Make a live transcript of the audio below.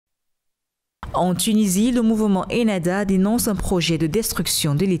En Tunisie, le mouvement Ennahda dénonce un projet de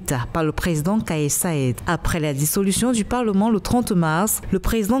destruction de l'État par le président Kais Saied. Après la dissolution du Parlement le 30 mars, le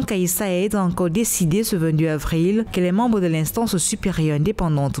président Kais Saied a encore décidé ce 22 avril que les membres de l'instance supérieure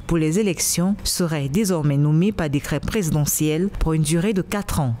indépendante pour les élections seraient désormais nommés par décret présidentiel pour une durée de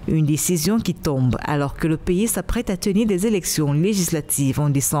 4 ans. Une décision qui tombe alors que le pays s'apprête à tenir des élections législatives en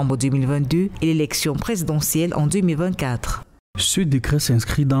décembre 2022 et l'élection présidentielle en 2024. Ce décret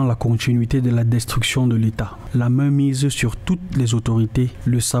s'inscrit dans la continuité de la destruction de l'État, la mainmise sur toutes les autorités,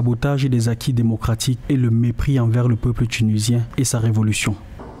 le sabotage des acquis démocratiques et le mépris envers le peuple tunisien et sa révolution.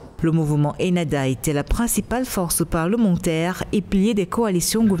 Le mouvement Ennahda était la principale force parlementaire et pilier des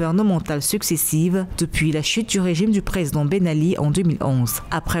coalitions gouvernementales successives depuis la chute du régime du président Ben Ali en 2011.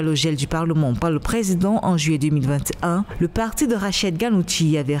 Après le gel du Parlement par le président en juillet 2021, le parti de Rachid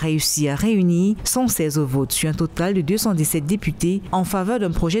Ghanouchi avait réussi à réunir 116 votes sur un total de 217 députés en faveur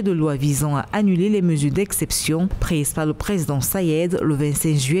d'un projet de loi visant à annuler les mesures d'exception prises par le président Saied le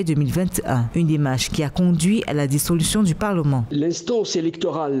 25 juillet 2021. Une démarche qui a conduit à la dissolution du Parlement. L'instance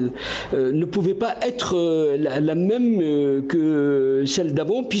électorale ne pouvait pas être la même que celle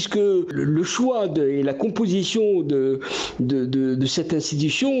d'avant, puisque le choix et la composition de cette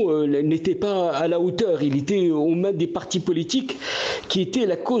institution n'était pas à la hauteur. Il était aux mains des partis politiques qui étaient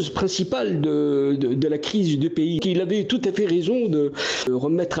la cause principale de la crise du pays. Il avait tout à fait raison de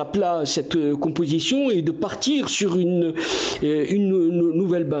remettre à plat cette composition et de partir sur une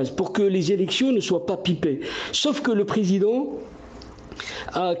nouvelle base pour que les élections ne soient pas pipées. Sauf que le président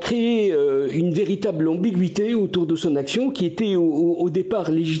a créé une véritable ambiguïté autour de son action qui était au départ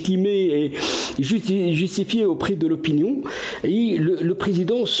légitimée et justifiée auprès de l'opinion. Et le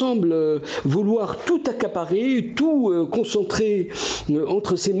président semble vouloir tout accaparer, tout concentrer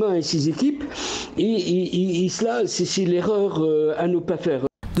entre ses mains et ses équipes. Et cela, c'est l'erreur à ne pas faire.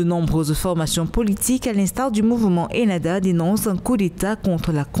 De nombreuses formations politiques, à l'instar du mouvement Ennahda, dénoncent un coup d'État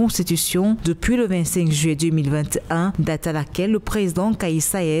contre la Constitution depuis le 25 juillet 2021, date à laquelle le président Kais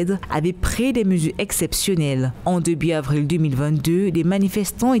Saied avait pris des mesures exceptionnelles. En début avril 2022, des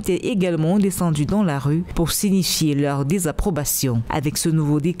manifestants étaient également descendus dans la rue pour signifier leur désapprobation. Avec ce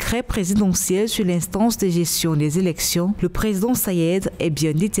nouveau décret présidentiel sur l'instance de gestion des élections, le président Saied est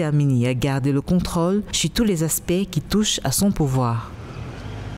bien déterminé à garder le contrôle sur tous les aspects qui touchent à son pouvoir.